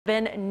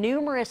Been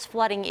numerous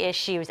flooding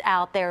issues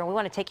out there, and we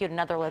want to take you to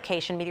another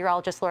location.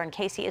 Meteorologist Lauren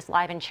Casey is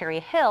live in Cherry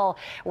Hill,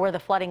 where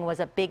the flooding was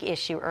a big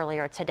issue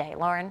earlier today.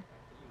 Lauren?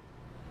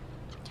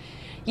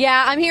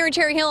 Yeah, I'm here in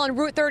Cherry Hill on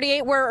Route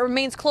 38, where it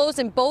remains closed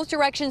in both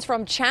directions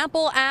from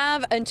Chapel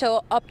Ave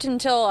until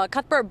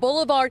Cuthbert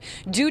Boulevard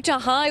due to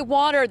high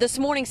water. This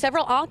morning,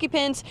 several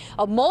occupants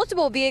of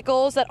multiple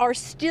vehicles that are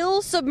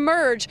still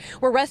submerged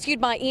were rescued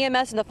by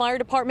EMS and the fire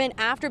department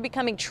after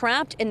becoming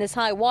trapped in this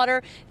high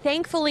water.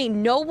 Thankfully,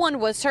 no one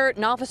was hurt.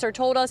 An officer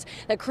told us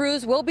that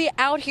crews will be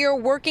out here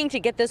working to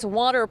get this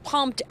water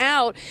pumped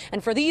out.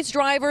 And for these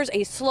drivers,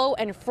 a slow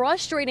and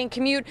frustrating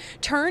commute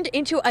turned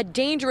into a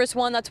dangerous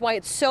one. That's why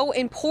it's so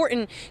important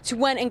to,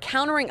 when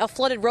encountering a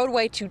flooded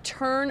roadway, to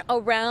turn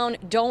around,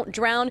 don't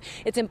drown.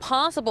 It's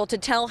impossible to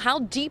tell how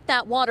deep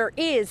that water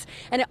is,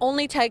 and it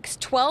only takes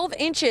 12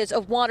 inches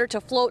of water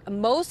to float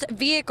most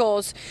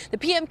vehicles. The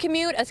PM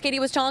commute, as Katie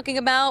was talking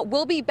about,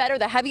 will be better.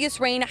 The heaviest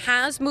rain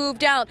has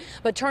moved out,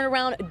 but turn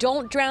around,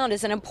 don't drown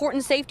is an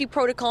important safety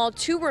protocol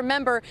to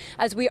remember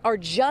as we are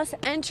just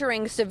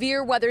entering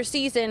severe weather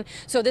season.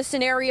 So this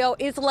scenario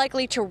is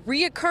likely to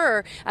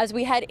reoccur as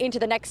we head into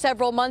the next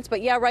several months.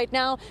 But yeah, right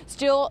now,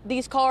 still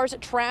these cars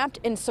trapped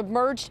and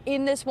submerged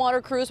in this water.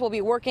 Crews will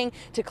be working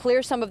to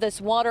clear some of this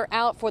water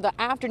out for the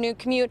afternoon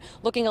commute.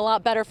 Looking a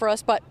lot better for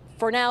us. But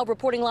for now,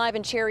 reporting live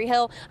in Cherry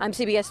Hill, I'm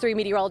CBS 3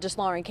 meteorologist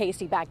Lauren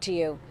Casey. Back to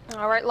you.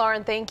 All right,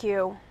 Lauren, thank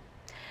you.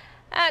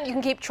 And you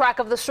can keep track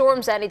of the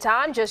storms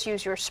anytime. Just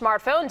use your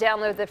smartphone.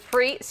 Download the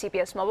free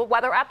CBS mobile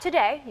weather app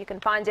today. You can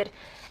find it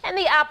in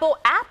the Apple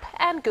app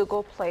and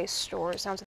Google Play stores.